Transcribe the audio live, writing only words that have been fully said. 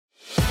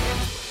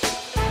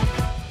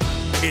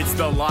It's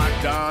the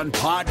Locked On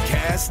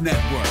Podcast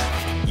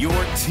Network, your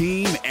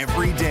team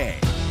every day.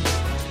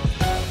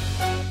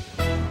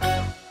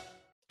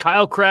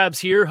 Kyle Krabs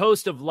here,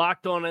 host of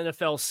Locked On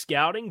NFL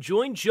Scouting.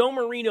 Join Joe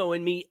Marino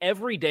and me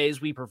every day as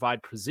we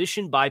provide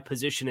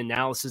position-by-position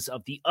analysis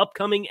of the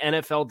upcoming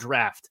NFL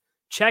Draft.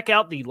 Check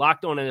out the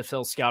Locked On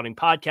NFL Scouting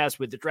podcast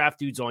with the Draft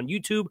Dudes on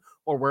YouTube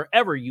or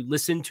wherever you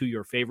listen to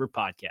your favorite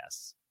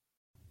podcasts.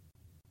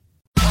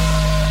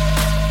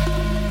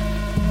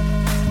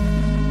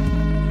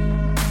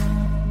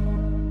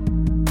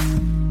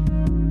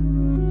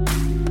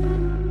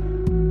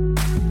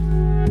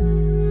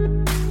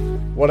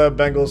 What up,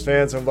 Bengals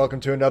fans, and welcome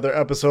to another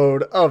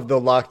episode of the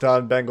Locked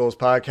On Bengals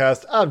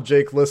podcast. I'm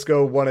Jake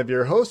Lisco, one of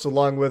your hosts,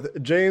 along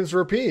with James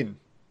Rapine,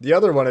 the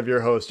other one of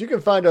your hosts. You can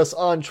find us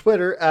on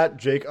Twitter at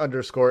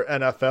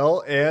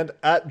Jake_NFL and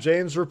at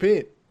James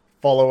Rapine.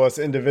 Follow us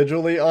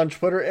individually on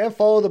Twitter and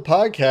follow the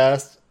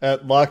podcast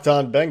at Locked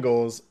On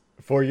Bengals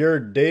for your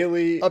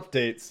daily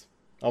updates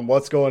on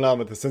what's going on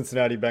with the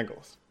Cincinnati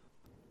Bengals.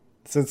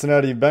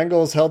 Cincinnati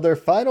Bengals held their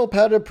final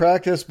padded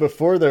practice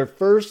before their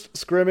first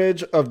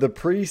scrimmage of the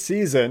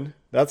preseason.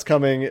 That's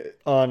coming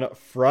on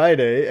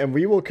Friday, and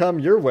we will come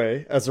your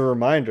way, as a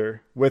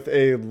reminder, with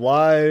a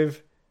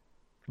live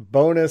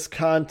bonus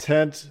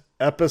content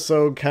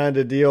episode kind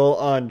of deal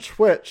on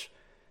Twitch.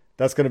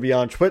 That's going to be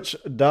on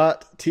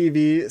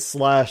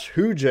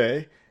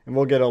twitch.tv/Hoojay, and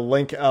we'll get a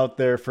link out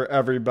there for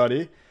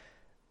everybody.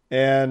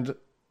 And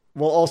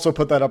we'll also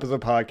put that up as a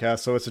podcast,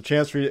 so it's a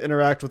chance for you to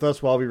interact with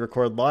us while we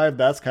record live.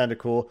 That's kind of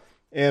cool.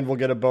 And we'll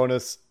get a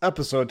bonus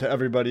episode to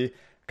everybody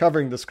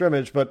covering the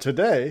scrimmage. But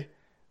today,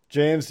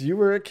 James, you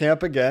were at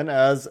camp again,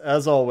 as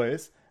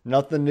always.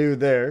 Nothing new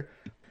there.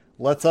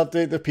 Let's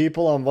update the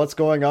people on what's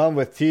going on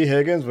with T.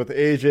 Higgins, with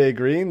A.J.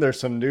 Green. There's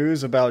some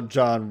news about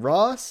John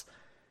Ross.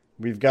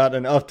 We've got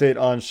an update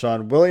on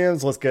Sean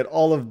Williams. Let's get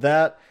all of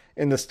that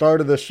in the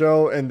start of the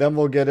show, and then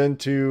we'll get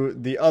into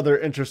the other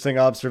interesting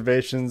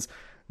observations.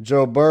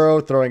 Joe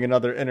Burrow throwing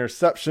another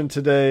interception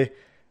today,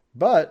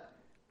 but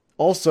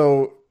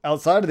also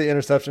outside of the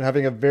interception,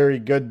 having a very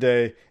good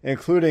day,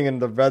 including in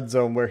the red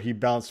zone where he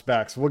bounced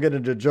back. So we'll get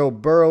into Joe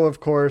Burrow, of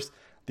course,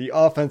 the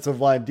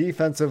offensive line,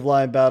 defensive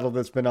line battle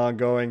that's been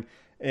ongoing,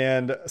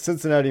 and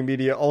Cincinnati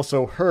media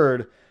also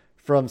heard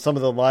from some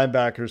of the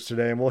linebackers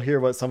today, and we'll hear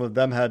what some of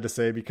them had to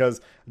say because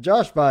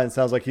Josh Bynes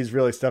sounds like he's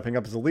really stepping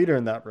up as a leader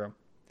in that room.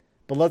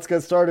 But let's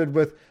get started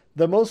with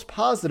the most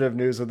positive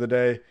news of the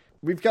day.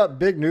 We've got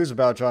big news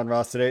about John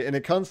Ross today, and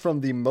it comes from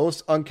the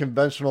most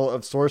unconventional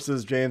of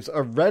sources, James.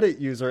 A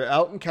Reddit user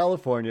out in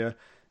California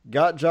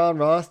got John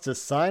Ross to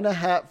sign a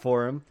hat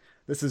for him.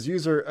 This is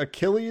user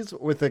Achilles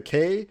with a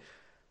K,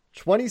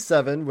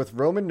 27 with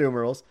Roman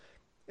numerals,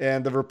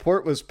 and the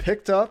report was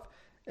picked up,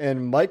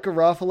 and Mike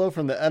Garofalo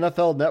from the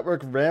NFL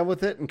Network ran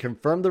with it and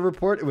confirmed the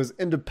report. It was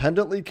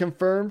independently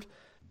confirmed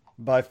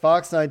by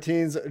Fox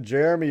 19's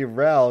Jeremy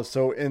Rouse.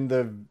 So in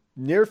the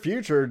near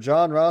future,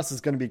 John Ross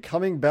is going to be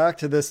coming back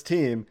to this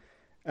team,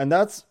 and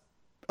that's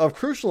of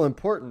crucial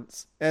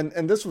importance. And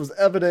this was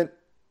evident,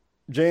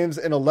 James,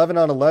 in 11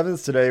 on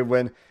 11s today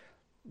when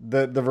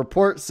the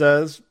report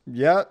says,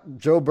 yeah,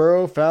 Joe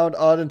Burrow found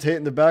Auden Tate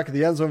in the back of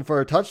the end zone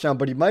for a touchdown,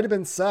 but he might have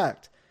been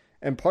sacked.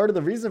 And part of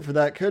the reason for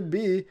that could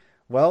be,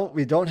 well,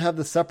 we don't have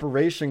the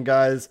separation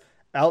guys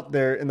out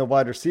there in the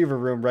wide receiver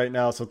room right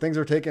now, so things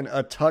are taking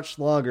a touch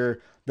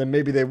longer than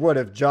maybe they would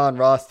if John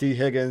Ross, T.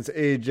 Higgins,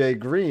 A.J.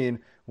 Green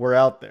were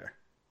out there.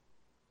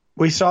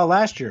 We saw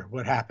last year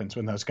what happens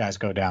when those guys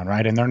go down,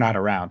 right? And they're not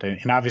around.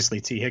 And obviously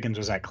T. Higgins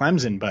was at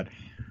Clemson, but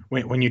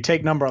when you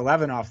take number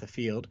 11 off the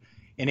field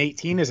and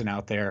 18 isn't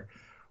out there,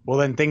 well,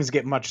 then things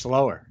get much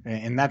slower.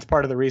 And that's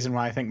part of the reason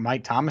why I think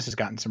Mike Thomas has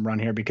gotten some run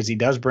here, because he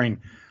does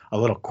bring a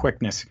little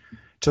quickness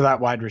to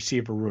that wide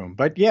receiver room.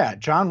 But yeah,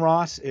 John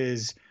Ross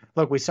is,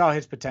 look, we saw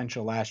his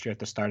potential last year at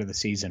the start of the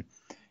season.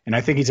 And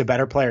I think he's a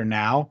better player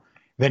now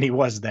than he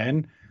was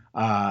then.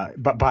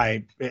 But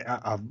by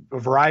a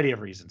variety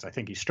of reasons. I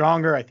think he's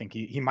stronger. I think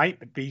he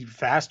might be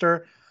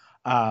faster.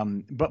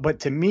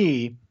 But to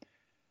me,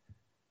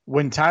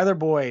 when Tyler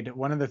Boyd,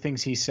 one of the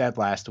things he said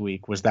last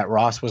week was that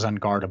Ross was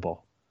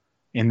unguardable,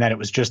 in that it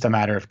was just a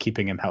matter of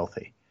keeping him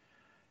healthy.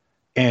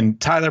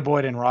 And Tyler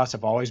Boyd and Ross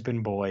have always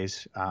been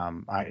boys.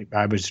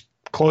 I was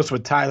close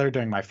with Tyler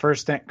during my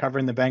first stint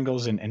covering the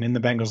Bengals and in the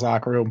Bengals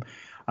locker room.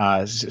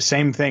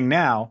 Same thing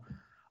now.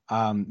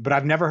 But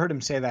I've never heard him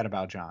say that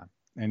about John.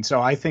 And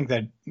so I think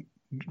that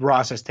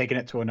Ross has taken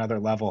it to another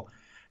level,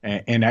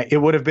 and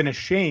it would have been a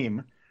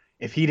shame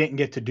if he didn't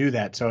get to do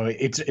that. So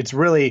it's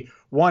really,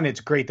 one, it's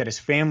great that his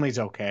family's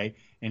okay,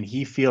 and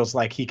he feels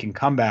like he can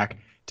come back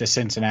to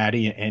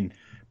Cincinnati and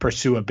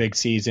pursue a big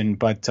season.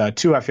 But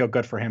two, I feel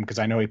good for him because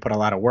I know he put a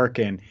lot of work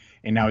in,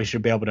 and now he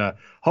should be able to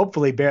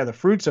hopefully bear the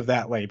fruits of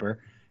that labor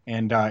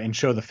and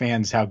show the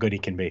fans how good he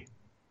can be.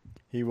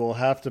 He will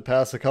have to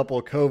pass a couple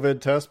of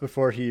COVID tests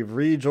before he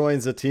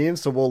rejoins the team,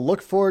 so we'll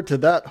look forward to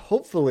that,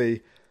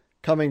 hopefully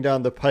coming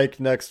down the pike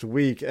next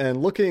week.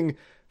 And looking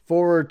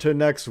forward to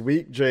next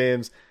week,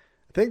 James,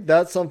 I think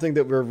that's something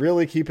that we're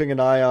really keeping an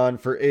eye on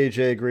for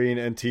A.J. Green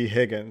and T.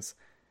 Higgins.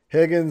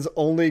 Higgins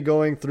only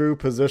going through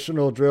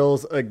positional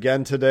drills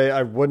again today.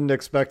 I wouldn't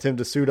expect him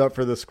to suit up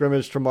for the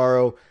scrimmage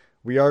tomorrow.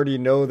 We already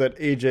know that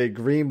AJ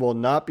Green will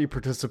not be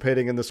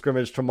participating in the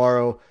scrimmage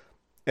tomorrow.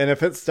 And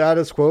if it's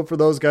status quo for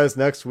those guys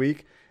next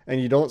week and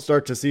you don't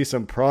start to see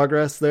some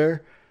progress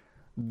there,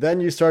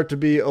 then you start to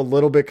be a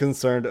little bit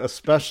concerned,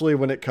 especially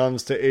when it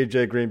comes to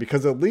AJ Green,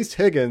 because at least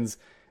Higgins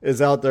is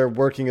out there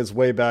working his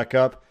way back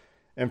up.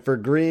 And for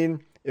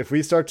Green, if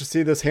we start to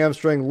see this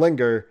hamstring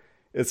linger,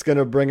 it's going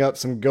to bring up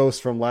some ghosts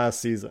from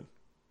last season.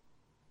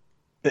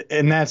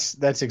 And that's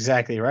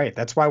exactly right.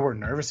 That's why we're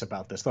nervous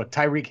about this. Look,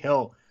 Tyreek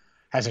Hill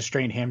has a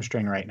strained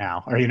hamstring right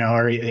now, or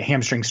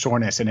hamstring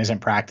soreness and isn't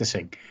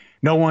practicing.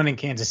 No one in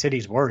Kansas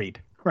City's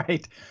worried,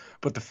 right?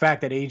 But the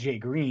fact that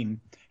AJ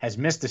Green has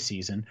missed a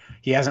season,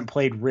 he hasn't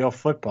played real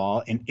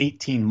football in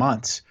 18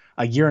 months,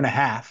 a year and a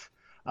half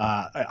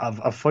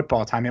of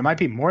football time. It might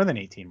be more than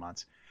 18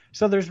 months.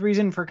 So there's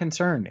reason for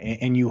concern,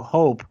 and you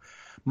hope.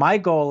 My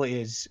goal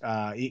is,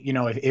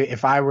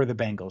 if I were the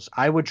Bengals,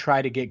 I would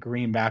try to get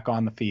Green back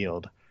on the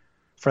field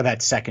for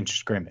that second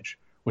scrimmage,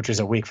 which is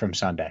a week from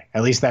Sunday.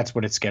 At least that's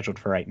what it's scheduled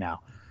for right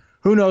now.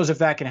 Who knows if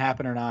that can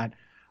happen or not?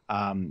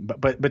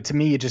 But to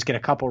me, you just get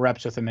a couple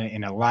reps with him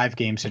in a live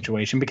game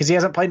situation because he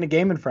hasn't played in a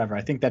game in forever.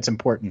 I think that's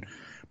important.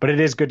 But it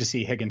is good to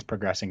see Higgins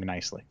progressing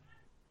nicely.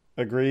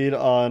 Agreed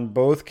on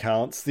both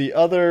counts. The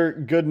other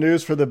good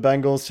news for the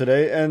Bengals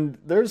today, and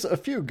there's a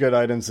few good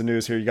items of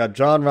news here. You got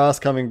John Ross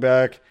coming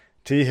back.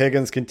 T.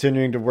 Higgins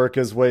continuing to work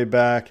his way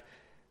back.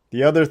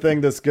 The other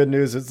thing that's good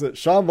news is that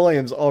Sean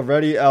Williams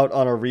already out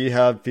on a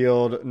rehab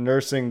field,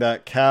 nursing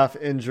that calf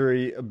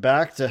injury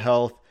back to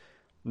health.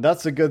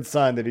 That's a good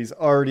sign that he's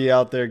already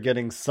out there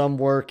getting some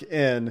work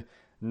in,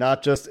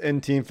 not just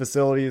in team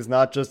facilities,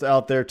 not just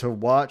out there to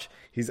watch.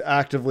 He's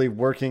actively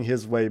working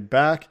his way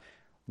back.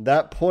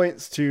 That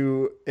points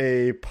to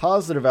a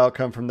positive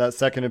outcome from that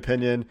second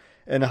opinion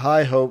and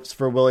high hopes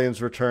for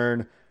Williams'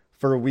 return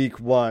for week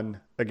 1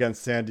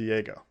 against San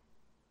Diego.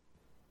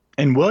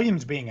 And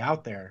Williams being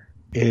out there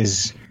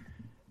is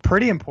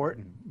pretty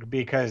important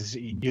because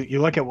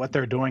you look at what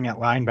they're doing at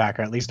linebacker,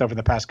 at least over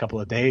the past couple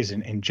of days.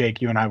 And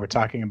Jake, you and I were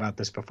talking about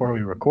this before we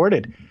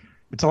recorded.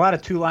 It's a lot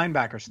of 2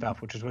 linebacker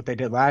stuff, which is what they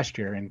did last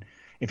year. And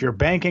if you're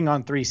banking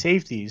on 3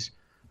 safeties,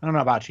 I don't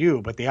know about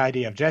you, but the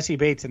idea of Jesse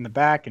Bates in the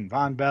back and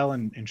Von Bell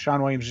and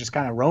Sean Williams just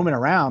kind of roaming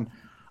around,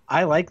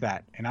 I like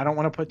that. And I don't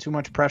want to put too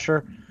much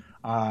pressure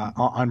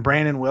on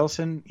Brandon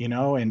Wilson,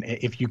 and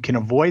if you can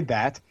avoid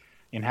that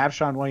and have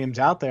Sean Williams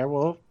out there,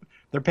 well,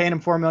 they're paying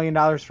him $4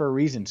 million for a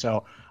reason.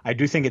 So I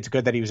do think it's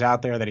good that he was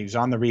out there, that he was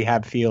on the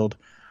rehab field.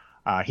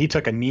 He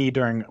took a knee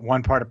during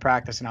one part of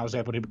practice, and I was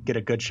able to get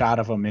a good shot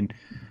of him. And,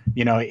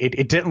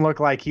 it didn't look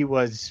like he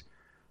was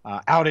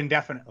out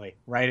indefinitely,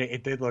 right?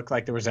 It did look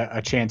like there was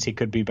a chance he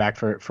could be back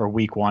for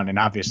week 1. And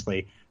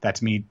obviously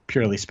that's me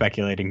purely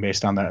speculating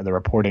based on the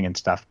reporting and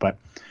stuff. But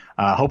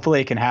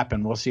hopefully it can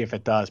happen. We'll see if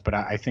it does. But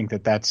I think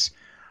that's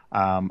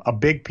a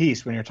big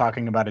piece when you're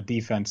talking about a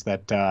defense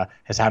that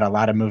has had a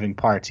lot of moving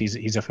parts.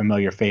 He's a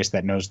familiar face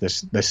that knows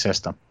this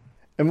system.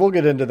 And we'll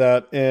get into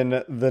that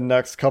in the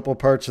next couple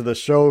parts of the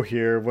show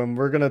here when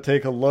we're going to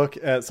take a look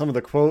at some of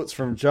the quotes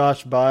from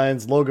Josh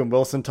Bynes. Logan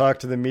Wilson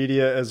talked to the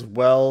media as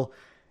well.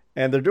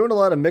 And they're doing a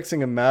lot of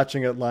mixing and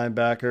matching at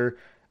linebacker,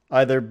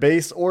 either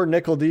base or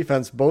nickel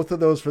defense. Both of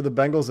those for the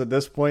Bengals at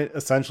this point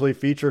essentially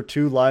feature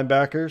 2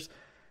 linebackers.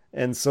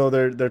 And so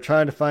they're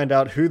trying to find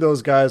out who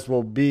those guys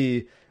will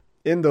be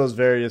in those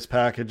various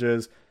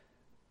packages.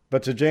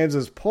 But to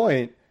James's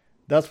point,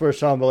 that's where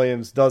Sean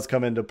Williams does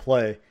come into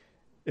play.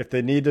 If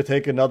they need to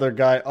take another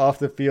guy off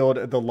the field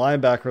at the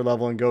linebacker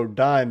level and go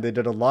dime, they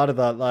did a lot of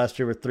that last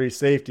year with 3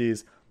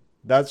 safeties.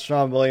 That's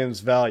Sean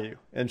Williams' value.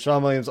 And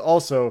Sean Williams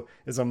also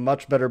is a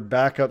much better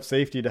backup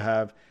safety to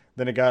have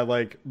than a guy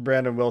like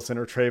Brandon Wilson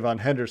or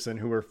Trayvon Henderson,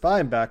 who were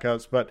fine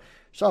backups, but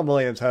Sean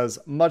Williams has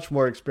much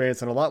more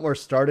experience and a lot more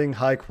starting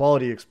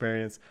high-quality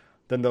experience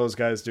than those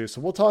guys do. So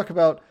we'll talk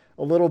about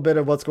a little bit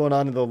of what's going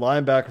on in the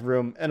linebacker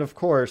room. And of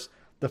course,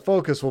 the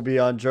focus will be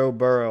on Joe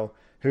Burrow,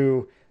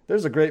 who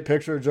there's a great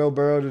picture of Joe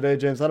Burrow today,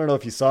 James. I don't know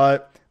if you saw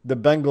it. The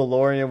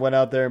Bengalian went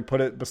out there and put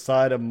it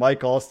beside a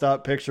Mike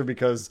Allstott picture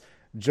because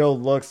Joe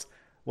looks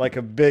like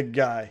a big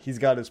guy. He's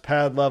got his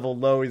pad level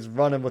low. He's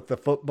running with the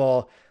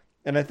football.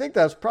 And I think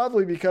that's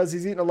probably because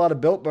he's eating a lot of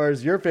Built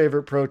Bars, your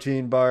favorite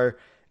protein bar,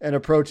 and a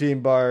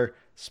protein bar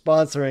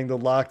sponsoring the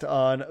Locked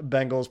On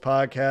Bengals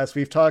podcast.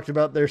 We've talked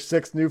about their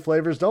 6 new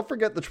flavors. Don't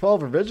forget the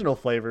 12 original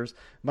flavors.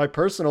 My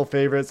personal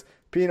favorites,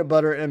 peanut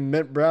butter and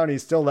mint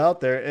brownies, still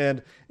out there.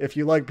 And if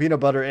you like peanut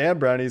butter and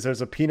brownies,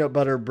 there's a peanut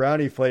butter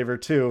brownie flavor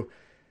too.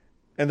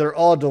 And they're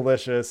all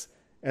delicious,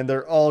 and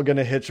they're all going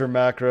to hit your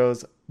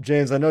macros.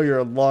 James, I know you're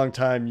a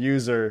longtime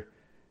user.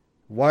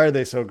 Why are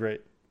they so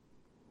great?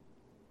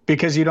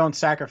 Because you don't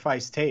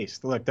sacrifice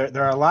taste. Look,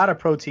 there are a lot of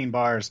protein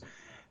bars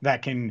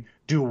that can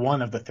do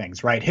one of the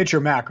things, right? Hit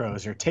your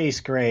macros or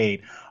taste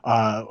great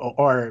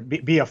or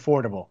be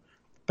affordable.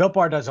 Built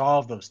Bar does all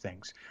of those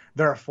things.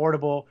 They're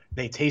affordable,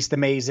 they taste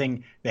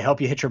amazing, they help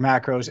you hit your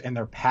macros, and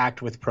they're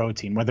packed with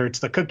protein. Whether it's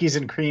the cookies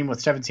and cream with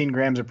 17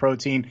 grams of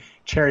protein,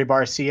 cherry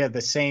barcia, the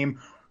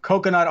same,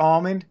 coconut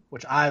almond,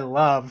 which I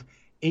love,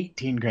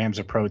 18 grams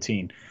of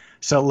protein.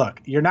 So look,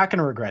 you're not going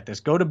to regret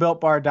this. Go to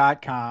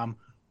BuiltBar.com,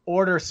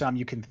 order some.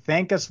 You can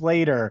thank us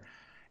later.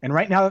 And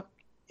right now,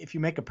 if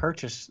you make a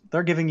purchase,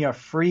 they're giving you a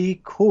free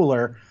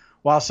cooler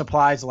while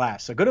supplies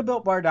last. So go to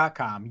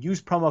BuiltBar.com,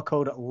 use promo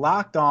code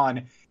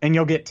LOCKEDON, and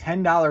you'll get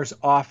 $10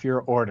 off your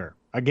order.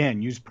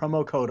 Again, use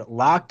promo code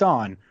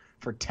LOCKEDON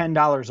for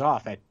 $10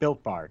 off at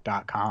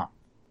BuiltBar.com.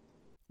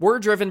 We're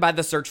driven by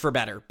the search for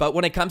better, but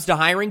when it comes to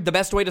hiring, the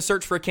best way to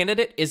search for a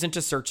candidate isn't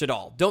to search at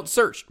all. Don't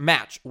search,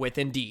 match with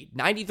Indeed.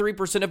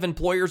 93% of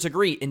employers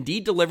agree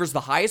Indeed delivers the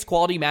highest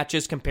quality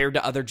matches compared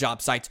to other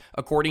job sites,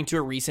 according to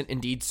a recent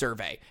Indeed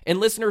survey. And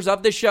listeners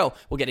of this show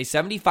will get a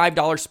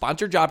 $75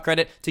 sponsored job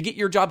credit to get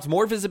your jobs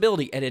more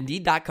visibility at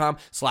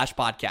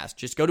Indeed.com/podcast.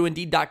 Just go to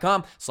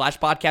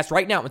Indeed.com/podcast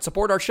right now and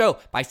support our show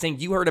by saying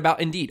you heard about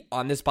Indeed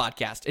on this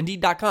podcast.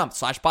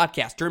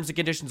 Indeed.com/podcast. Terms and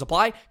conditions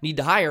apply. Need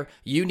to hire?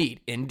 You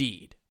need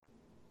Indeed.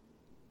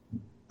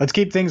 Let's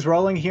keep things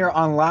rolling here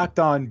on Locked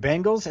On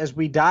Bengals as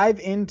we dive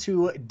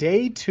into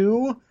day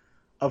 2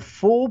 of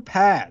full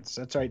pads.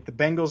 That's right, the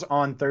Bengals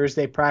on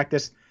Thursday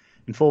practice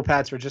in full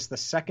pads for just the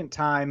second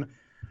time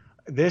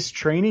this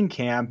training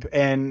camp.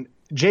 And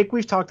Jake,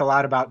 we've talked a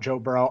lot about Joe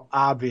Burrow,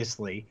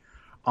 obviously,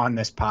 on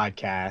this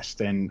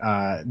podcast. And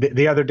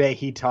the other day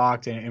he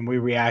talked and we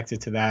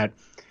reacted to that.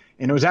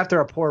 And it was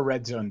after a poor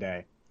red zone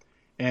day.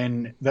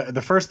 And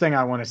the first thing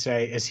I want to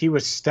say is he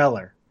was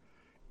stellar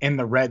in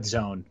the red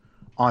zone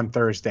on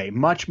Thursday.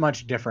 Much,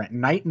 much different,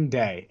 night and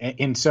day.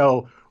 And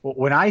so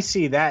when I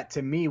see that,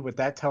 to me, what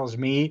that tells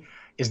me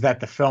is that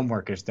the film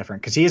work is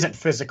different, because he isn't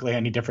physically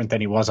any different than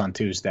he was on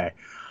Tuesday.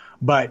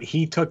 But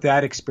he took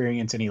that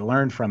experience and he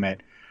learned from it.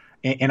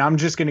 And I'm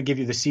just going to give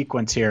you the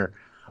sequence here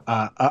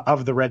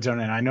of the red zone.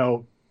 And I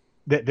know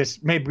that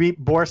this may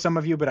bore some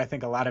of you, but I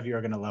think a lot of you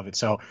are going to love it.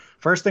 So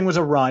first thing was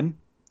a run.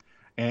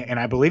 And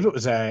I believe it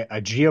was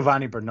a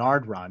Giovanni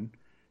Bernard run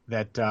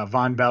that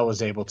Von Bell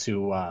was able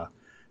to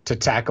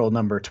tackle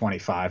number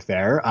 25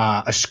 there.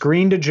 A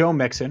screen to Joe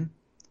Mixon,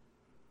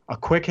 a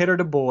quick hitter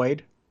to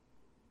Boyd,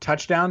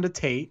 touchdown to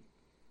Tate,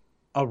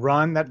 a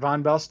run that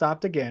Von Bell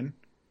stopped again,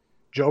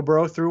 Joe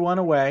Burrow threw one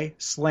away,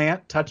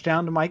 slant,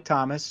 touchdown to Mike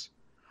Thomas,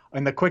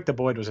 and the quick to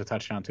Boyd was a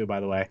touchdown too, by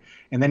the way.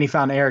 And then he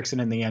found Erickson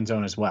in the end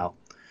zone as well.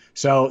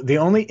 So the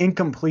only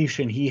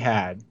incompletion he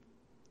had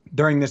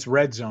during this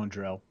red zone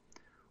drill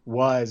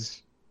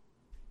was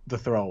the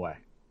throwaway.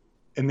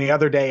 And the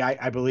other day,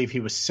 I believe he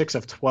was 6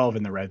 of 12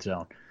 in the red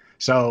zone.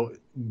 So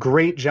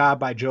great job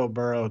by Joe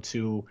Burrow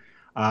to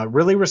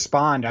really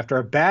respond after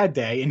a bad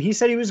day. And he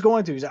said he was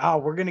going to. He said,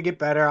 we're going to get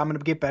better. I'm going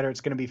to get better.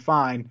 It's going to be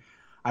fine.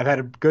 I've had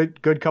a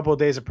good couple of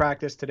days of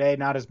practice today,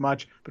 not as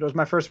much, but it was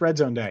my first red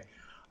zone day.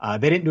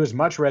 They didn't do as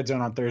much red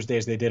zone on Thursday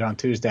as they did on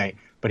Tuesday,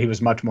 but he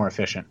was much more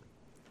efficient.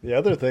 The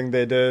other thing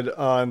they did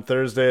on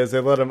Thursday is they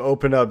let him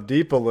open up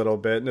deep a little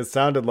bit, and it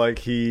sounded like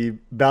he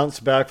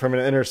bounced back from an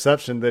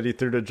interception that he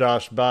threw to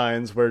Josh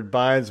Bynes, where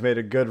Bynes made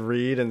a good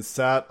read and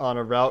sat on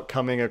a route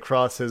coming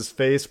across his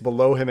face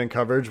below him in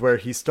coverage, where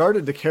he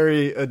started to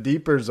carry a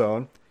deeper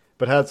zone,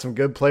 but had some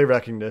good play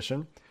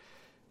recognition.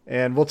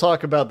 And we'll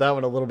talk about that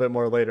one a little bit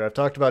more later. I've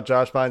talked about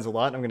Josh Bynes a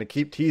lot, and I'm going to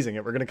keep teasing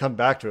it. We're going to come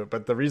back to it.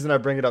 But the reason I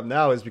bring it up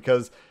now is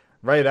because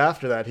right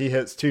after that, he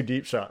hits 2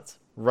 deep shots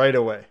right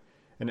away.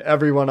 And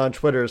everyone on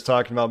Twitter is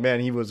talking about, man,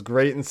 he was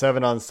great in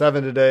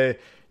 7-on-7 today.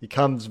 He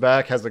comes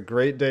back, has a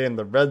great day in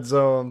the red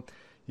zone.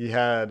 He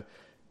had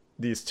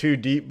these 2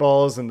 deep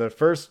balls, and the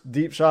first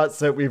deep shots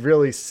that we've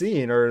really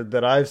seen, or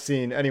that I've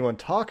seen anyone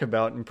talk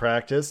about in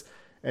practice,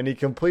 and he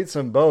completes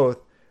them both.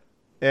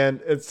 And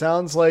it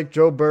sounds like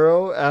Joe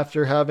Burrow,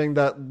 after having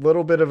that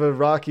little bit of a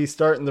rocky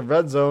start in the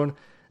red zone,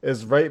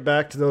 is right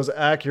back to those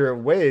accurate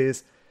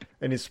ways,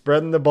 and he's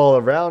spreading the ball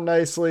around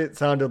nicely. It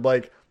sounded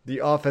like the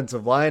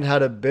offensive line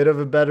had a bit of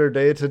a better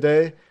day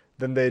today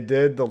than they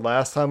did the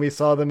last time we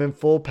saw them in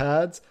full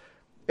pads.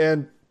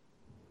 And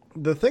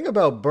the thing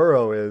about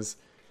Burrow is,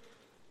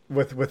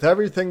 with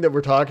everything that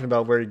we're talking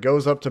about, where he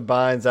goes up to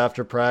Bynes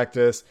after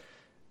practice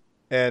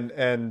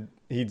and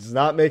he's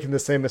not making the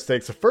same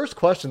mistakes. The first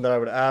question that I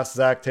would ask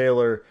Zach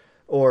Taylor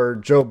or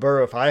Joe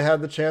Burrow, if I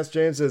had the chance,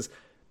 James, is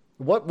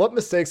what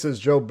mistakes has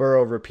Joe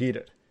Burrow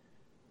repeated?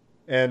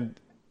 And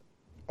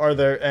are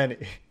there any?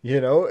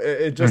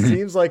 It just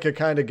seems like a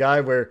kind of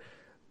guy where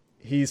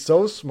he's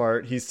so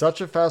smart. He's such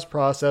a fast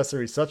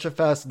processor. He's such a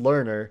fast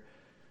learner,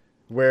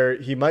 where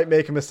he might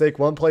make a mistake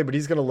one play, but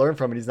he's going to learn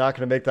from it. He's not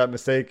going to make that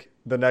mistake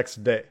the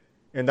next day.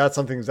 And that's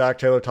something Zach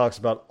Taylor talks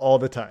about all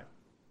the time.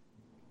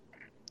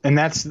 And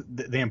that's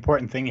the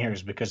important thing here,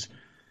 is because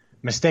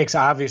mistakes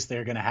obviously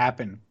are going to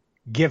happen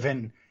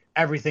given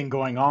everything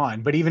going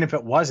on. But even if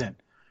it wasn't,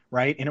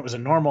 right, and it was a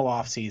normal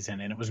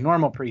offseason and it was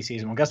normal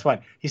preseason, well, guess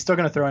what? He's still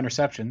going to throw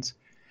interceptions.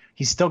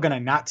 He's still going to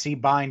not see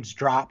Bynes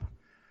drop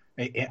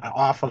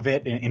off of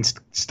it and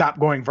stop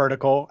going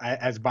vertical,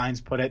 as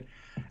Bynes put it,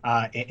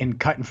 and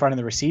cut in front of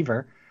the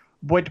receiver.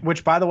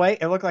 Which, by the way,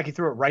 it looked like he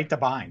threw it right to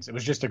Bynes. It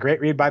was just a great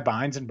read by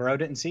Bynes, and Burrow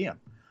didn't see him.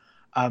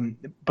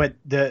 But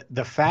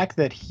the fact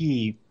that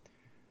he,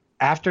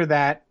 after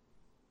that,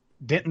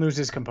 didn't lose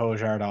his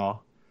composure at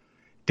all,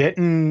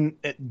 didn't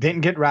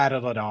get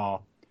rattled at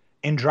all,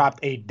 and dropped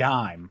a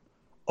dime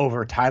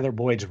over Tyler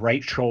Boyd's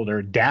right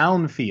shoulder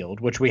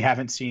downfield, which we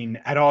haven't seen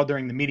at all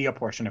during the media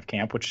portion of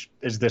camp, which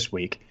is this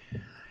week.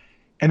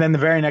 And then the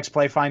very next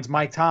play finds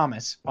Mike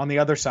Thomas on the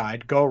other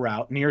side, go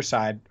route, near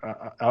side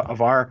of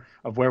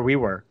where we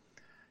were.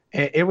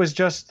 It was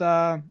just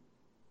that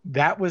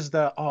was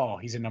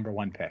he's a number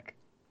one pick.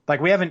 Like,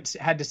 we haven't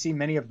had to see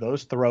many of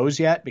those throws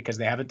yet because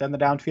they haven't done the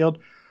downfield,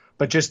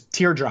 but just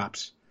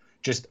teardrops,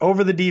 just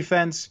over the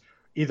defense.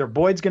 Either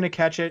Boyd's going to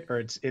catch it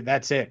or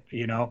that's it.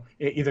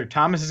 Either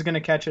Thomas is going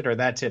to catch it or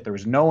that's it. There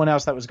was no one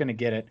else that was going to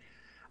get it.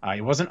 It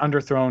wasn't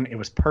underthrown. It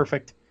was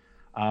perfect.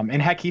 And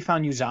heck, he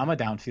found Uzama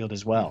downfield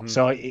as well. Mm-hmm.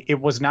 So it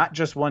was not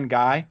just one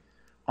guy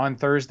on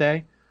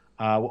Thursday,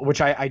 which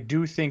I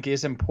do think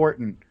is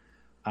important,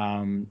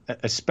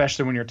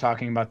 especially when you're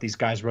talking about these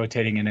guys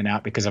rotating in and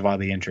out because of all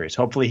the injuries.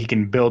 Hopefully he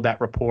can build that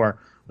rapport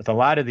with a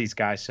lot of these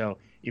guys. So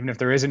even if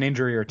there is an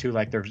injury or two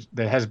like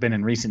there has been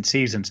in recent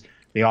seasons,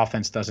 the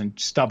offense doesn't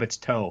stub its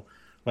toe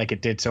like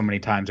it did so many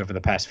times over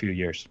the past few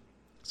years.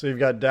 So you've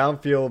got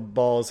downfield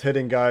balls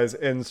hitting guys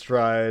in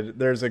stride.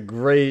 There's a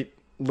great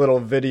little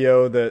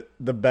video that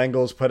the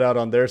Bengals put out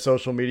on their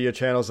social media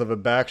channels of a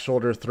back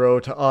shoulder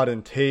throw to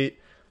Auden Tate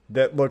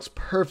that looks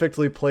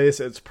perfectly placed.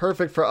 It's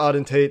perfect for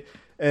Auden Tate.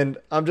 And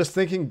I'm just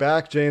thinking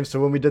back, James, to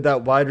when we did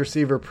that wide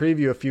receiver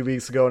preview a few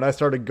weeks ago, and I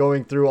started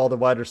going through all the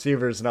wide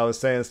receivers, and I was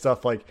saying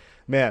stuff like,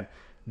 man,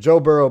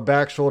 Joe Burrow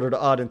back shoulder to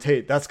Auden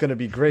Tate, that's going to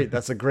be great.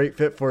 That's a great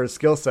fit for his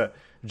skill set.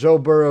 Joe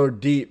Burrow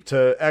deep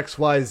to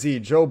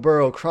XYZ. Joe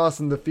Burrow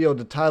crossing the field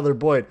to Tyler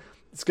Boyd.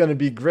 It's going to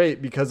be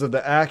great because of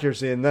the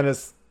accuracy. And then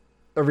it's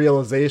a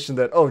realization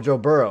that, Joe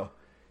Burrow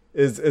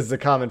is the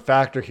common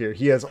factor here.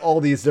 He has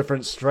all these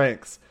different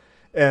strengths,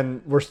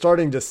 and we're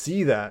starting to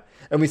see that.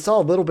 And we saw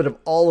a little bit of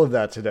all of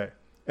that today.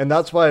 And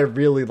that's why I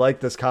really like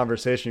this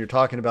conversation. You're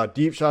talking about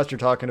deep shots. You're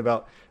talking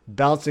about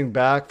bouncing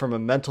back from a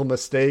mental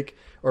mistake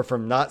or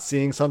from not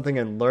seeing something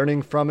and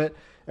learning from it.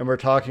 And we're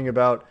talking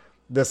about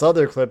this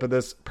other clip of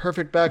this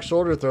perfect back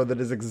shoulder throw that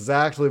is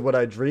exactly what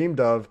I dreamed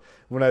of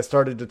when I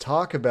started to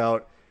talk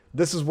about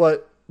this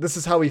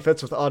is how he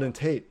fits with Auden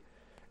Tate.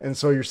 And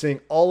so you're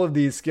seeing all of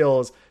these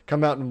skills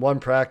come out in one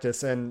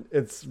practice, and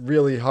it's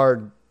really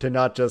hard to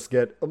not just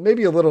get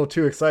maybe a little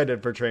too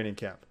excited for training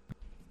camp.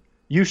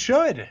 You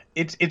should.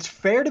 It's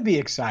fair to be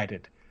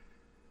excited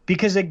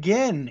because,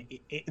 again,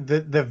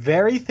 the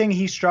very thing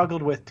he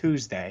struggled with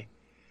Tuesday,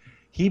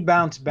 he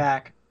bounced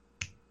back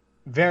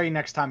very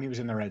next time he was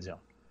in the red zone.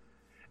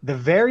 The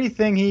very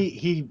thing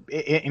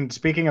and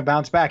speaking of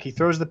bounce back, he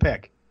throws the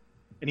pick,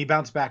 and he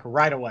bounced back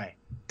right away.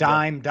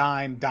 Dime.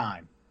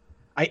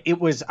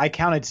 I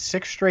counted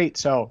 6 straight,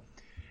 so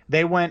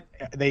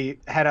they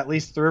had at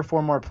least 3 or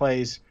 4 more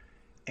plays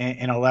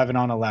in 11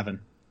 on 11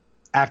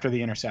 after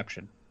the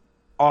interception.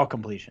 All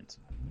completions.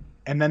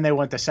 And then they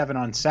went to 7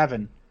 on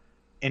 7,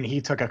 and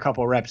he took a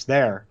couple reps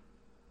there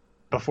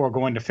before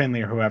going to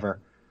Finley or whoever.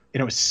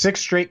 And it was 6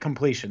 straight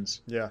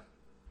completions. Yeah.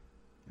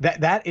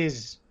 That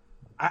is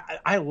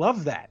I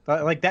love that.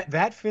 Like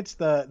that fits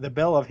the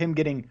bill of him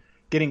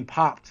getting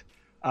popped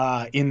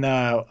in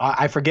the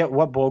I forget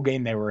what bowl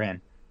game they were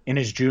in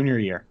his junior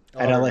year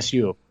at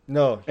LSU.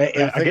 No. Are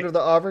you thinking of the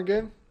Auburn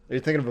game? Or are you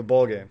thinking of a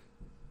bowl game?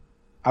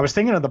 I was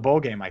thinking of the bowl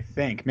game, I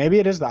think. Maybe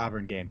it is the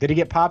Auburn game. Did he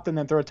get popped and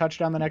then throw a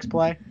touchdown the next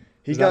play?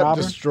 He got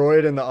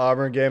destroyed in the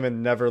Auburn game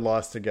and never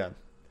lost again.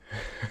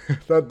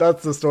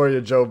 That's the story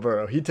of Joe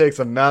Burrow. He takes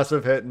a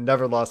massive hit and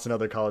never lost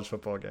another college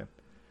football game.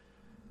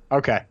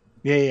 Okay.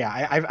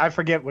 Yeah. I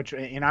forget which,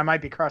 and I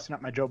might be crossing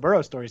up my Joe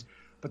Burrow stories,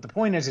 but the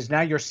point is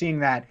now you're seeing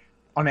that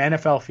on an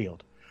NFL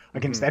field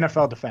against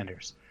NFL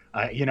defenders,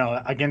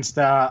 against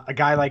a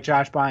guy like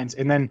Josh Bynes.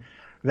 And then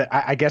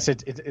I guess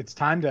it's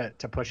time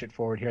to push it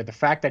forward here. The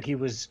fact that he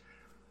was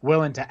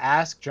willing to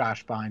ask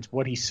Josh Bynes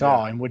what he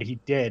saw and what he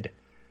did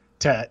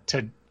to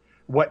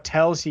what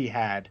tells he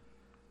had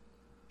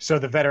so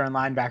the veteran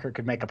linebacker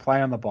could make a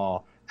play on the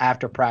ball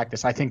after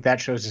practice. I think that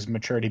shows his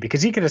maturity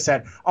because he could have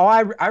said, I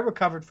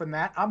recovered from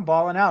that. I'm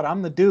balling out.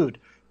 I'm the dude.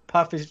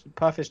 Puff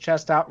his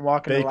chest out and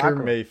walk into the locker room.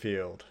 Baker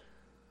Mayfield.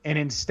 And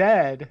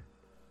instead,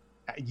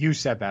 you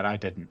said that. I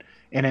didn't.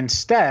 And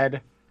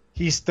instead,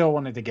 he still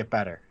wanted to get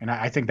better. And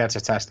I think that's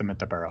a testament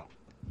to Burrow.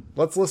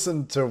 Let's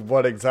listen to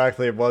what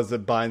exactly it was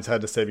that Bynes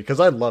had to say because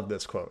I love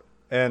this quote.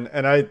 And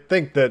I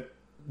think that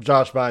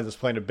Josh Bynes is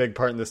playing a big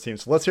part in this team.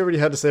 So let's hear what he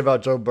had to say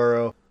about Joe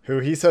Burrow, who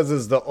he says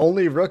is the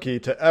only rookie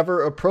to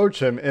ever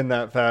approach him in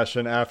that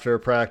fashion after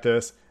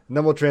practice. And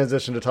then we'll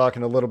transition to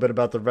talking a little bit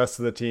about the rest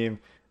of the team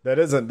that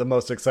isn't the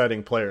most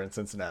exciting player in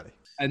Cincinnati.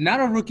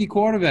 Not a rookie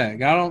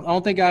quarterback. I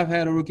don't think I've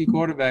had a rookie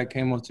quarterback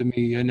came up to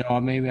me.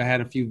 Maybe I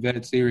had a few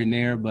vets here and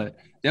there, but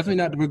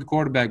definitely not the rookie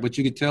quarterback. But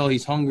you could tell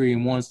he's hungry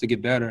and wants to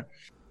get better.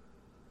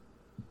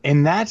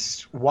 And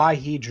that's why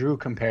he drew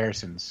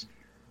comparisons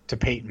to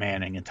Peyton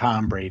Manning and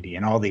Tom Brady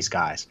and all these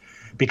guys.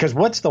 Because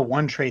what's the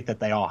one trait that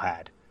they all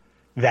had?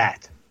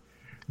 That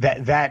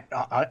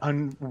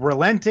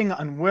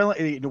unrelenting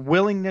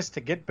willingness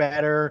to get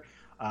better.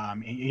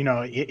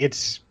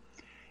 It's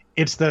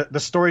the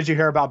stories you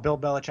hear about Bill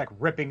Belichick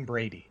ripping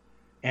Brady.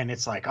 And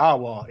it's like, oh,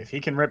 well, if he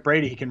can rip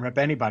Brady, he can rip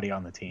anybody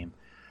on the team.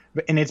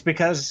 And it's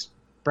because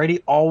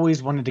Brady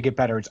always wanted to get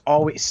better. It's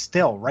always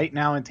still right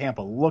now in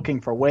Tampa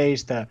looking for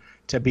ways to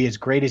be as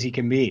great as he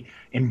can be.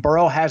 And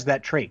Burrow has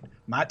that trait. I'm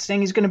not saying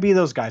he's going to be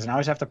those guys, and I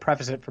always have to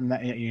preface it from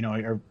that,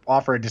 or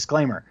offer a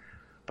disclaimer.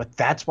 But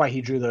that's why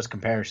he drew those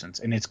comparisons.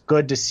 And it's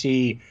good to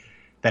see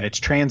that it's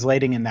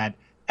translating in that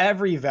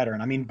every veteran.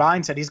 I mean,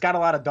 Bynes said he's got a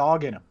lot of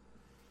dog in him.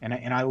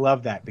 And I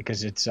love that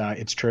because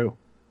it's true.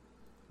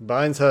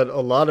 Bynes had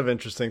a lot of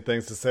interesting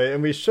things to say,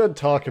 and we should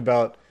talk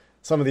about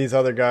some of these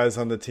other guys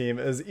on the team.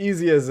 As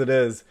easy as it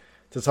is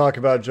to talk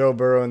about Joe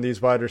Burrow and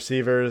these wide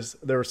receivers,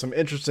 there were some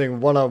interesting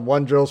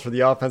one-on-one drills for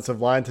the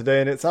offensive line today,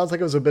 and it sounds like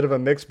it was a bit of a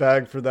mixed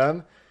bag for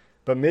them,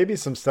 but maybe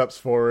some steps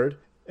forward.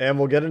 And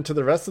we'll get into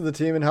the rest of the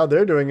team and how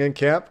they're doing in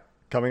camp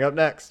coming up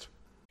next.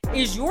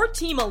 Is your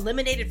team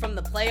eliminated from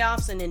the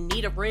playoffs and in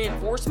need of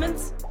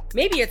reinforcements?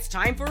 Maybe it's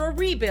time for a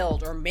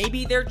rebuild, or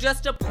maybe they're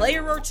just a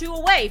player or two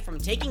away from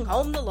taking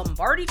home the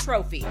Lombardi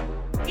Trophy.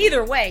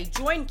 Either way,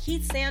 join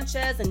Keith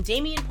Sanchez and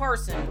Damian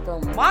Parson for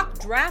Mock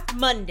Draft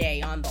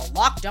Monday on the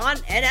Locked On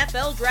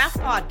NFL Draft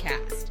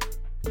Podcast.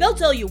 They'll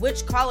tell you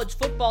which college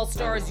football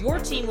stars your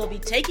team will be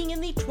taking in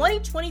the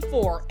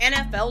 2024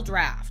 NFL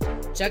Draft.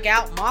 Check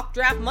out Mock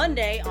Draft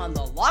Monday on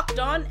the Locked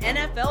On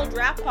NFL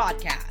Draft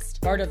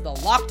Podcast, part of the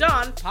Locked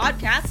On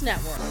Podcast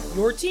Network.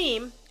 Your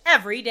team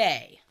every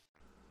day.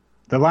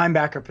 The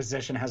linebacker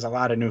position has a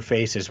lot of new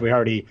faces. We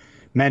already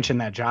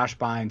mentioned that Josh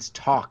Bynes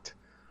talked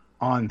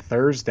on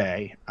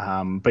Thursday,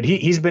 but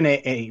he's been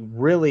a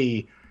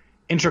really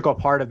integral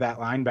part of that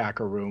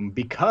linebacker room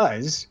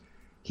because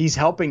he's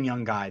helping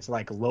young guys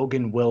like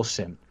Logan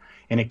Wilson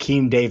and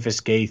Akeem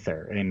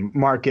Davis-Gaither and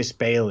Marcus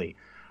Bailey,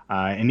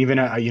 and even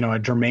a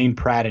Jermaine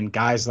Pratt and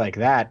guys like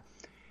that.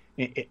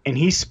 And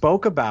he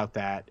spoke about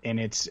that, and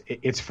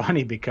it's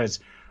funny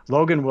because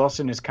Logan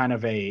Wilson is kind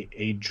of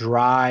a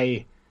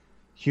dry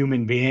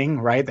human being,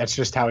 right? That's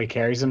just how he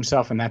carries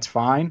himself, and that's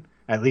fine,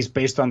 at least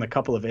based on the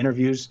couple of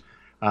interviews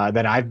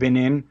that I've been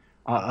in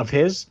of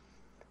his.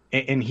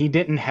 And he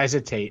didn't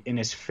hesitate, and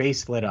his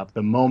face lit up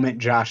the moment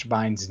Josh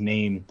Bynes'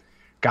 name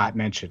got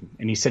mentioned.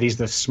 And he said he's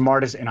the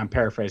smartest, and I'm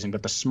paraphrasing,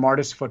 but the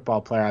smartest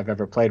football player I've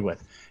ever played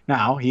with.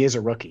 Now, he is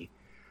a rookie,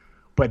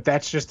 but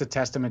that's just a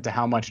testament to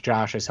how much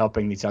Josh is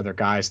helping these other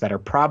guys that are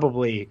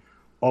probably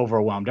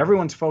overwhelmed.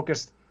 Everyone's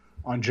focused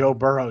on Joe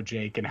Burrow,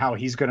 Jake, and how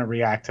he's going to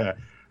react to,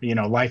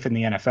 life in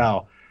the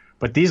NFL.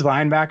 But these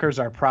linebackers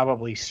are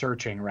probably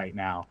searching right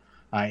now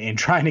and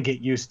trying to get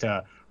used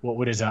to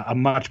what is a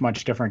much,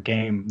 much different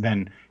game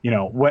than,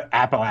 what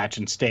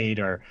Appalachian State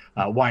or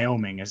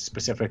Wyoming is,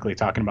 specifically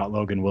talking about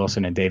Logan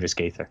Wilson and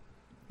Davis-Gaither.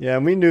 Yeah,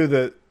 and we knew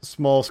that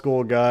small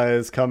school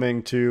guys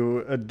coming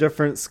to a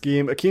different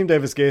scheme. Akeem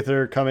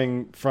Davis-Gaither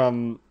coming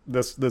from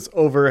this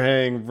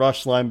overhang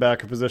rush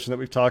linebacker position that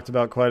we've talked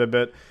about quite a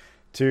bit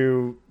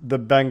to the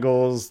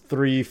Bengals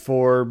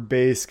 3-4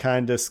 base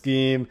kind of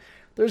scheme.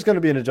 There's going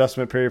to be an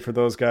adjustment period for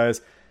those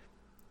guys.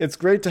 It's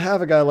great to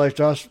have a guy like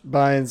Josh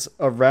Bynes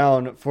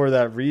around for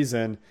that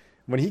reason.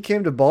 When he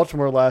came to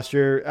Baltimore last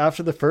year,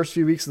 after the first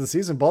few weeks of the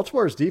season,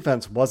 Baltimore's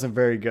defense wasn't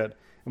very good.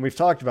 And we've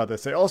talked about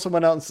this. They also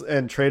went out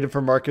and traded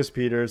for Marcus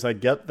Peters. I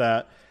get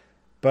that.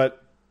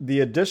 But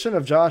the addition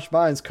of Josh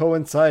Bynes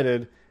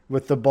coincided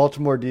with the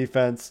Baltimore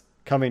defense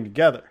coming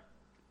together.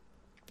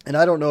 And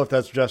I don't know if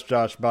that's just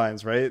Josh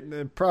Bynes, right?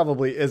 It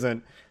probably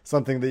isn't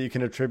something that you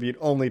can attribute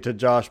only to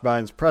Josh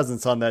Bynes'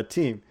 presence on that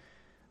team.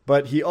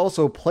 But he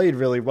also played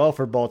really well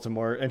for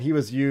Baltimore, and he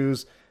was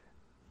used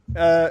in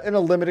a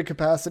limited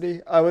capacity.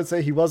 I would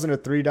say he wasn't a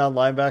 3-down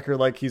linebacker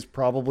like he's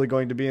probably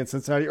going to be in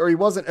Cincinnati, or he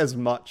wasn't as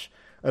much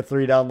a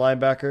 3-down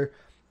linebacker.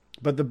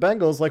 But the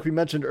Bengals, like we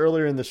mentioned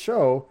earlier in the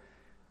show,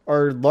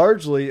 are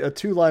largely a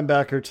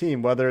 2-linebacker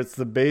team, whether it's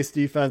the base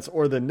defense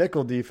or the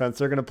nickel defense.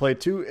 They're going to play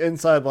 2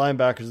 inside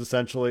linebackers,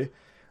 essentially.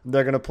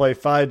 They're going to play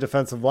 5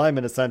 defensive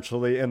linemen,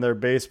 essentially, in their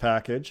base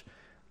package.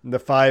 The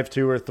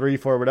 5-2 or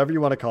 3-4, whatever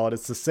you want to call it.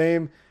 It's the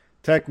same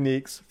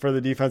techniques for the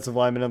defensive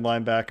linemen and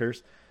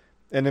linebackers.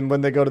 And then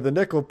when they go to the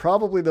nickel,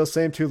 probably those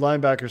same 2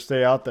 linebackers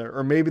stay out there.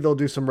 Or maybe they'll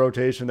do some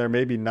rotation there,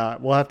 maybe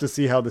not. We'll have to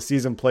see how the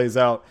season plays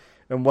out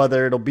and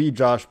whether it'll be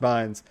Josh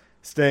Bynes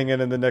staying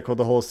in the nickel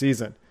the whole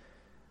season.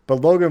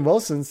 But Logan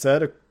Wilson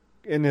said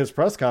in his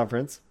press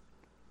conference,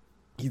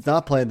 he's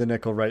not playing the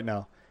nickel right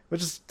now,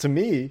 which is, to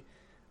me,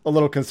 a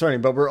little concerning.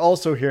 But we're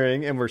also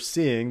hearing and we're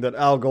seeing that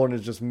Al Golden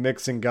is just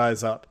mixing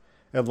guys up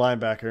at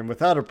linebacker. And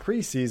without a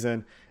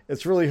preseason,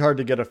 it's really hard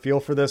to get a feel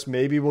for this.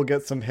 Maybe we'll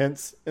get some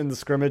hints in the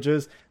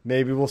scrimmages.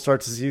 Maybe we'll start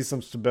to see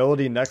some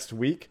stability next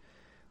week.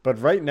 But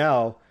right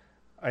now,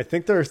 I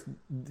think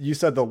you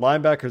said the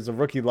linebackers, the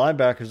rookie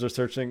linebackers are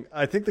searching.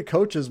 I think the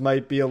coaches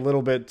might be a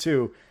little bit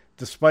too,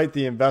 despite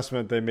the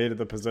investment they made at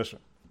the position.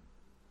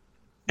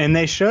 And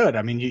they should.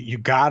 I mean, you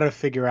got to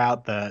figure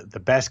out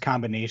the best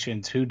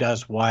combinations, who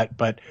does what.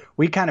 But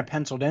we kind of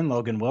penciled in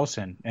Logan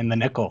Wilson in the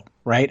nickel,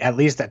 right? At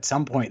least at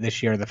some point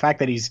this year. The fact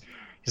that he's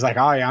like,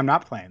 oh yeah, I'm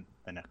not playing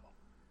the nickel.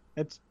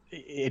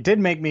 It did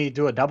make me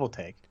do a double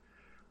take,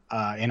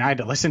 and I had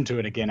to listen to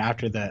it again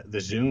after the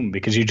Zoom,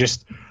 because you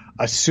just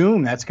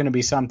assume that's going to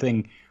be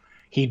something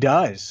he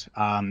does.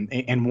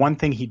 And one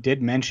thing he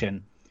did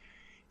mention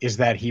is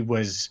that he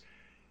was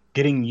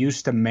getting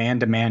used to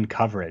man-to-man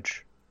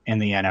coverage in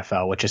the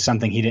NFL, which is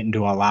something he didn't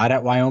do a lot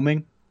at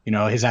Wyoming. You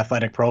know, his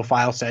athletic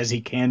profile says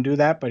he can do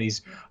that, but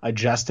he's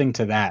adjusting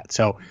to that.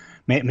 So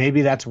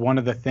maybe that's one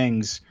of the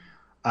things,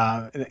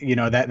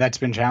 that's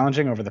been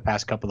challenging over the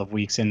past couple of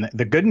weeks. And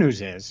the good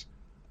news is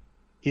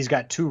he's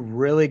got two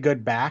really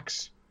good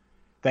backs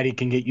that he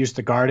can get used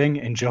to guarding,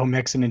 in Joe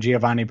Mixon and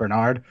Giovanni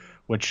Bernard,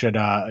 which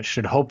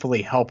should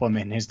hopefully help him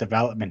in his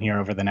development here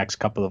over the next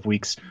couple of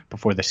weeks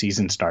before the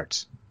season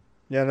starts.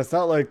 Yeah, and it's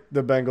not like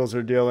the Bengals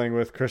are dealing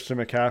with Christian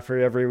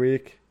McCaffrey every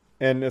week.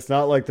 And it's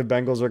not like the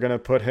Bengals are going to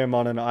put him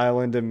on an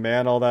island and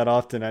man all that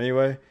often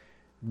anyway.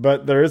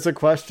 But there is a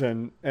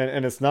question,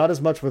 and it's not as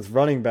much with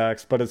running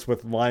backs, but it's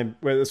with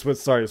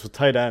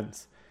tight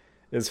ends.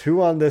 Is who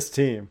on this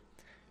team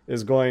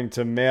is going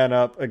to man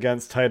up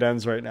against tight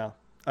ends right now?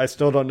 I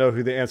still don't know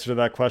who the answer to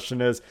that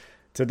question is.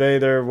 Today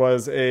there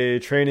was a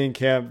training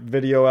camp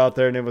video out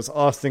there, and it was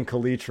Austin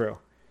Calitro.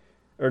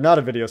 Or not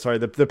a video, sorry,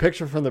 the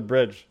picture from the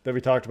bridge that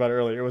we talked about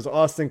earlier. It was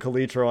Austin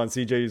Calitro on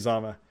CJ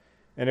Uzomah,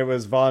 and it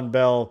was Von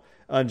Bell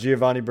on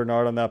Giovanni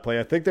Bernard on that play.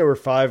 I think they were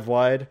 5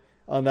 wide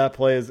on that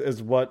play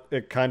is what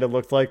it kind of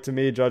looked like to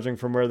me, judging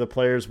from where the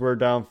players were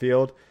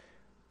downfield.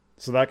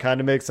 So that kind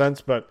of makes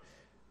sense, but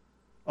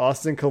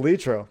Austin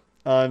Calitro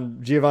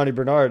on Giovanni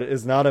Bernard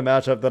is not a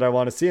matchup that I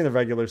want to see in the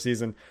regular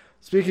season.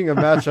 Speaking of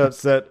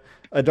matchups that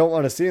I don't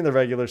want to see in the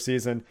regular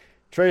season,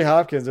 Trey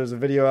Hopkins, there's a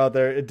video out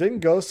there. It didn't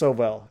go so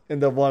well in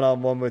the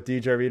one-on-one with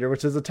DJ Reader,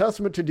 which is a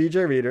testament to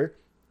DJ Reader.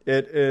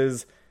 It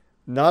is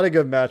not a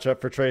good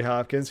matchup for Trey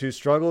Hopkins, who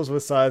struggles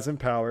with size and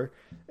power.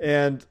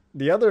 And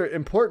the other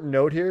important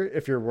note here,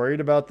 if you're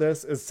worried about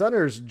this, is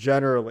centers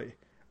generally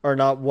are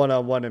not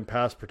one-on-one in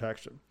pass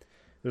protection.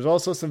 There's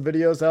also some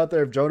videos out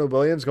there of Jonah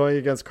Williams going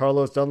against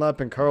Carlos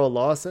Dunlap and Carl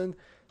Lawson.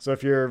 So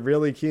if you're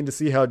really keen to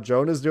see how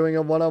Jonah's doing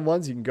in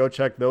one-on-ones, you can go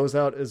check those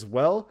out as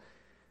well.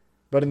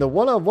 But in the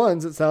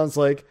one-on-ones, it sounds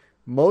like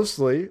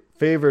mostly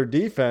favor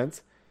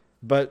defense.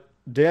 But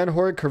Dan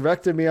Horde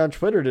corrected me on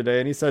Twitter today,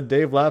 and he said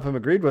Dave Lapham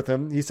agreed with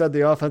him. He said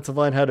the offensive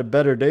line had a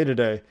better day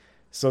today.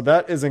 So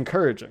that is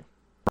encouraging.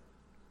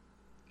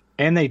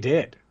 And they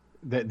did.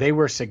 They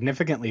were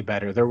significantly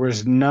better. There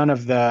was none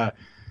of the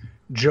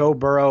Joe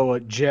Burrow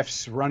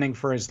GIFs running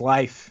for his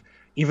life,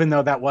 even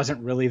though that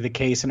wasn't really the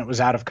case, and it was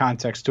out of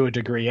context to a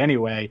degree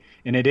anyway.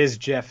 And it is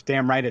GIF.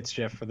 Damn right it's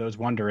GIF, for those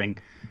wondering.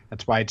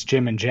 That's why it's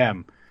Jim and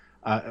Jem.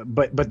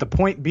 But the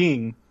point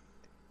being,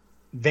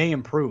 they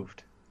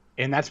improved.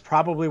 And that's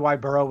probably why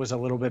Burrow was a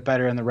little bit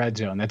better in the red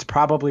zone. That's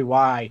probably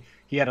why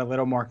he had a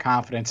little more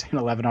confidence in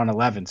 11 on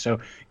 11. So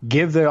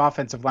give the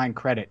offensive line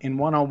credit. In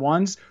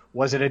one-on-ones,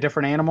 was it a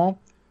different animal?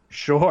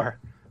 Sure.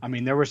 I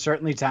mean, there were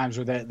certainly times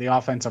where the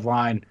offensive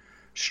line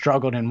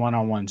struggled in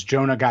one-on-ones.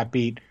 Jonah got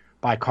beat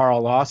by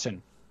Carl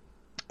Lawson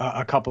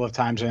a couple of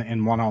times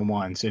in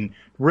one-on-ones and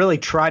really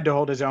tried to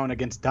hold his own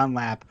against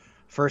Dunlap.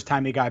 First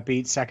time he got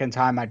beat. Second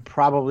time, I'd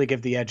probably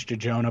give the edge to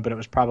Jonah, but it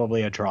was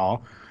probably a draw,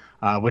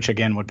 which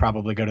again would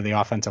probably go to the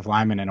offensive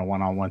lineman in a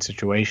one-on-one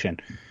situation.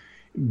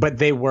 But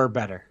they were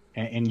better,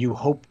 and you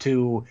hope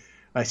to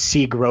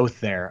see growth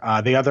there.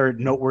 The other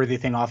noteworthy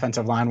thing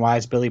offensive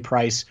line-wise, Billy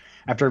Price,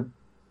 after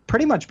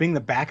pretty much being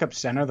the backup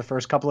center the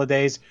first couple of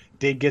days,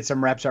 did get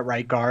some reps at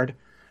right guard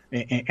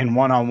in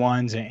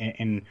one-on-ones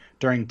and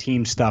during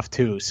team stuff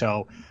too.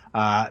 So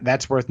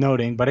that's worth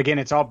noting. But again,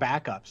 it's all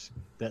backups.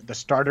 The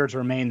starters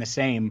remain the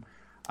same,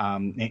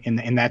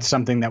 and that's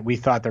something that we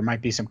thought there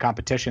might be some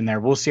competition there.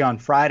 We'll see on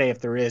Friday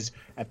if there is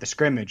at the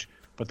scrimmage,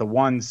 but the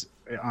ones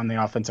on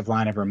the offensive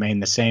line have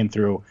remained the same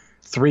through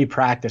 3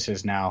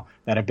 practices now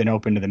that have been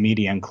open to the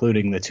media,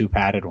 including the 2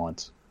 padded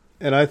ones.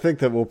 And I think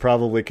that we'll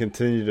probably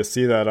continue to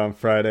see that on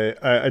Friday.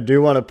 I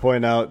do want to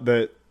point out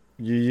that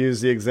you use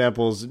the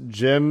examples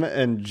Jim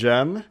and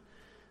Jem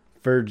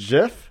for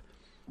GIF,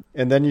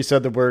 and then you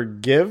said the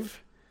word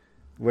give,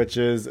 which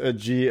is a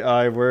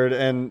GI word.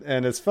 And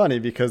it's funny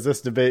because this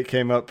debate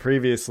came up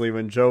previously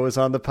when Joe was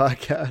on the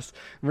podcast.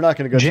 We're not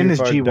going to go Jim too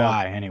far is GY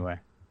down. Anyway.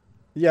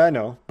 Yeah, I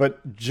know.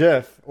 But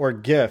GIF or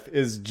GIF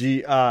is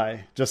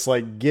GI, just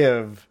like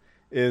give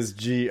is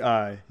GI.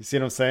 You see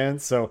what I'm saying?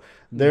 So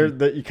there's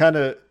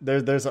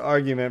an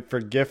argument for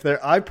GIF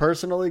there. I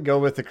personally go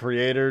with the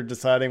creator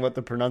deciding what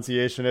the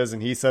pronunciation is,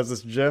 and he says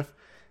it's GIF.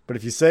 But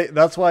if you say,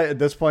 that's why at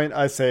this point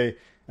I say,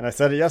 and I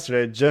said it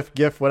yesterday, GIF,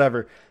 GIF,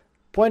 whatever.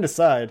 Point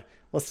aside,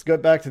 let's go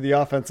back to the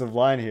offensive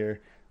line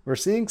here. We're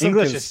seeing some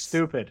English is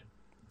stupid.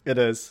 It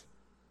is.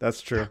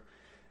 That's true.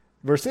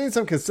 We're seeing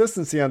some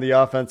consistency on the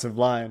offensive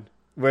line,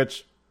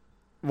 which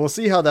we'll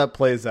see how that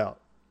plays out,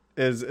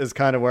 is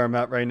kind of where I'm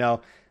at right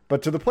now.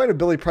 But to the point of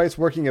Billy Price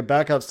working at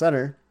backup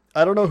center,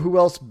 I don't know who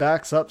else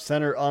backs up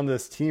center on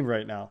this team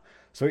right now.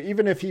 So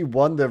even if he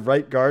won the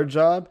right guard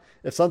job,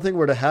 if something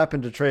were to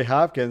happen to Trey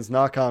Hopkins,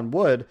 knock on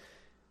wood,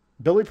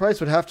 Billy Price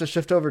would have to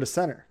shift over to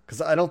center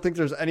because I don't think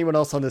there's anyone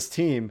else on this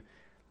team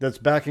that's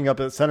backing up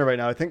at center right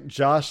now. I think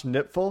Josh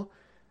Nipfel,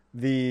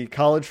 the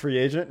college free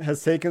agent,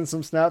 has taken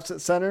some snaps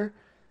at center,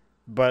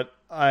 but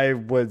I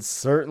would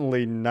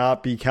certainly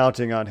not be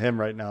counting on him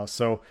right now.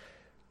 So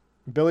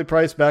Billy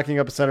Price backing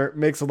up at center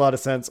makes a lot of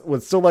sense.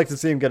 Would still like to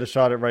see him get a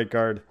shot at right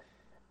guard.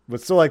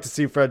 Would still like to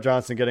see Fred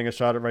Johnson getting a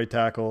shot at right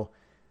tackle.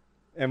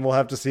 And we'll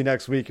have to see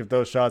next week if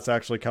those shots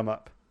actually come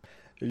up.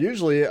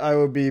 Usually, I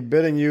would be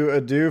bidding you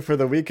adieu for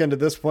the weekend at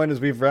this point as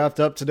we've wrapped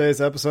up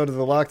today's episode of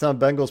the Locked On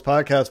Bengals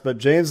podcast, but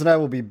James and I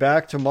will be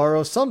back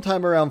tomorrow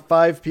sometime around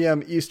 5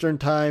 p.m. Eastern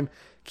Time.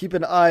 Keep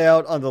an eye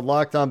out on the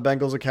Locked On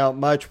Bengals account,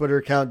 my Twitter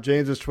account,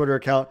 James's Twitter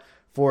account,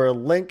 for a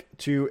link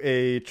to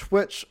a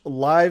Twitch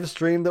live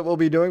stream that we'll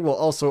be doing. We'll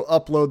also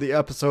upload the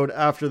episode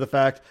after the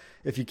fact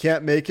if you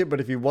can't make it,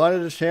 but if you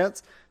wanted a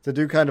chance to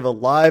do kind of a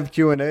live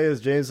Q&A as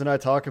James and I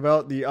talk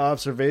about the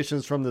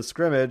observations from the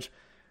scrimmage,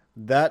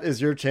 that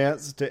is your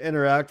chance to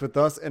interact with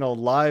us in a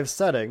live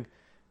setting.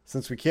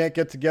 Since we can't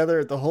get together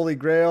at the Holy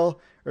Grail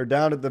or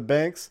down at the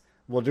banks,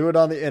 we'll do it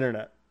on the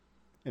internet.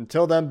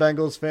 Until then,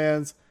 Bengals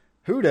fans,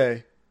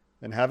 hoo-day,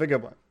 and have a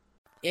good one.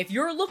 If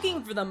you're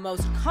looking for the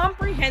most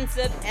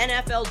comprehensive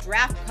NFL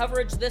draft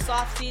coverage this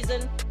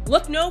offseason,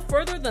 look no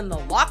further than the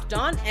Locked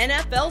On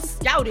NFL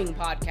Scouting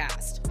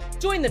Podcast.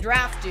 Join the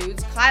draft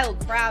dudes, Kyle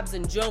Krabs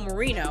and Joe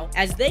Marino,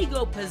 as they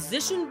go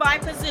position by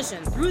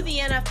position through the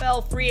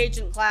NFL free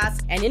agent class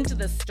and into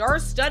the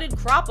star-studded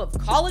crop of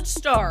college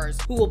stars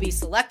who will be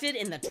selected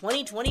in the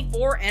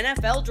 2024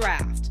 NFL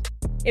Draft.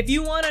 If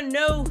you want to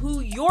know who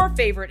your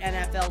favorite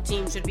NFL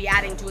team should be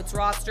adding to its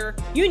roster,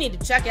 you need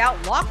to check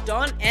out Locked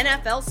On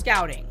NFL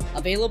Scouting,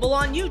 available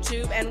on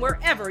YouTube and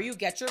wherever you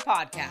get your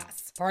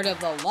podcasts. Part of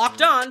the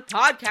Locked On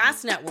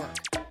Podcast Network,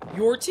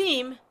 your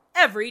team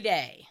every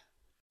day.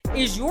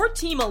 Is your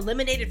team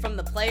eliminated from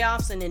the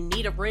playoffs and in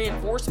need of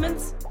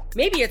reinforcements?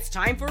 Maybe it's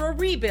time for a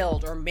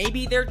rebuild, or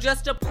maybe they're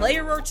just a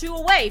player or two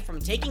away from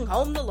taking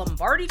home the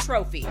Lombardi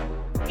Trophy.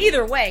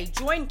 Either way,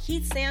 join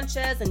Keith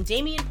Sanchez and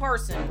Damian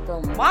Parson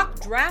for Mock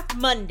Draft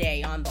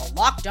Monday on the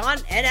Locked On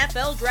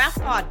NFL Draft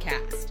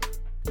Podcast.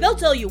 They'll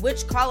tell you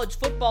which college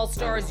football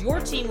stars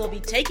your team will be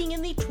taking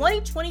in the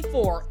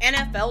 2024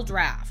 NFL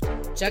Draft.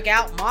 Check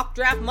out Mock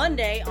Draft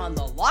Monday on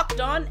the Locked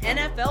On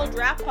NFL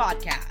Draft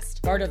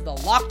Podcast, part of the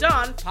Locked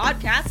On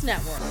Podcast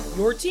Network,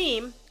 your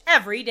team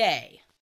every day.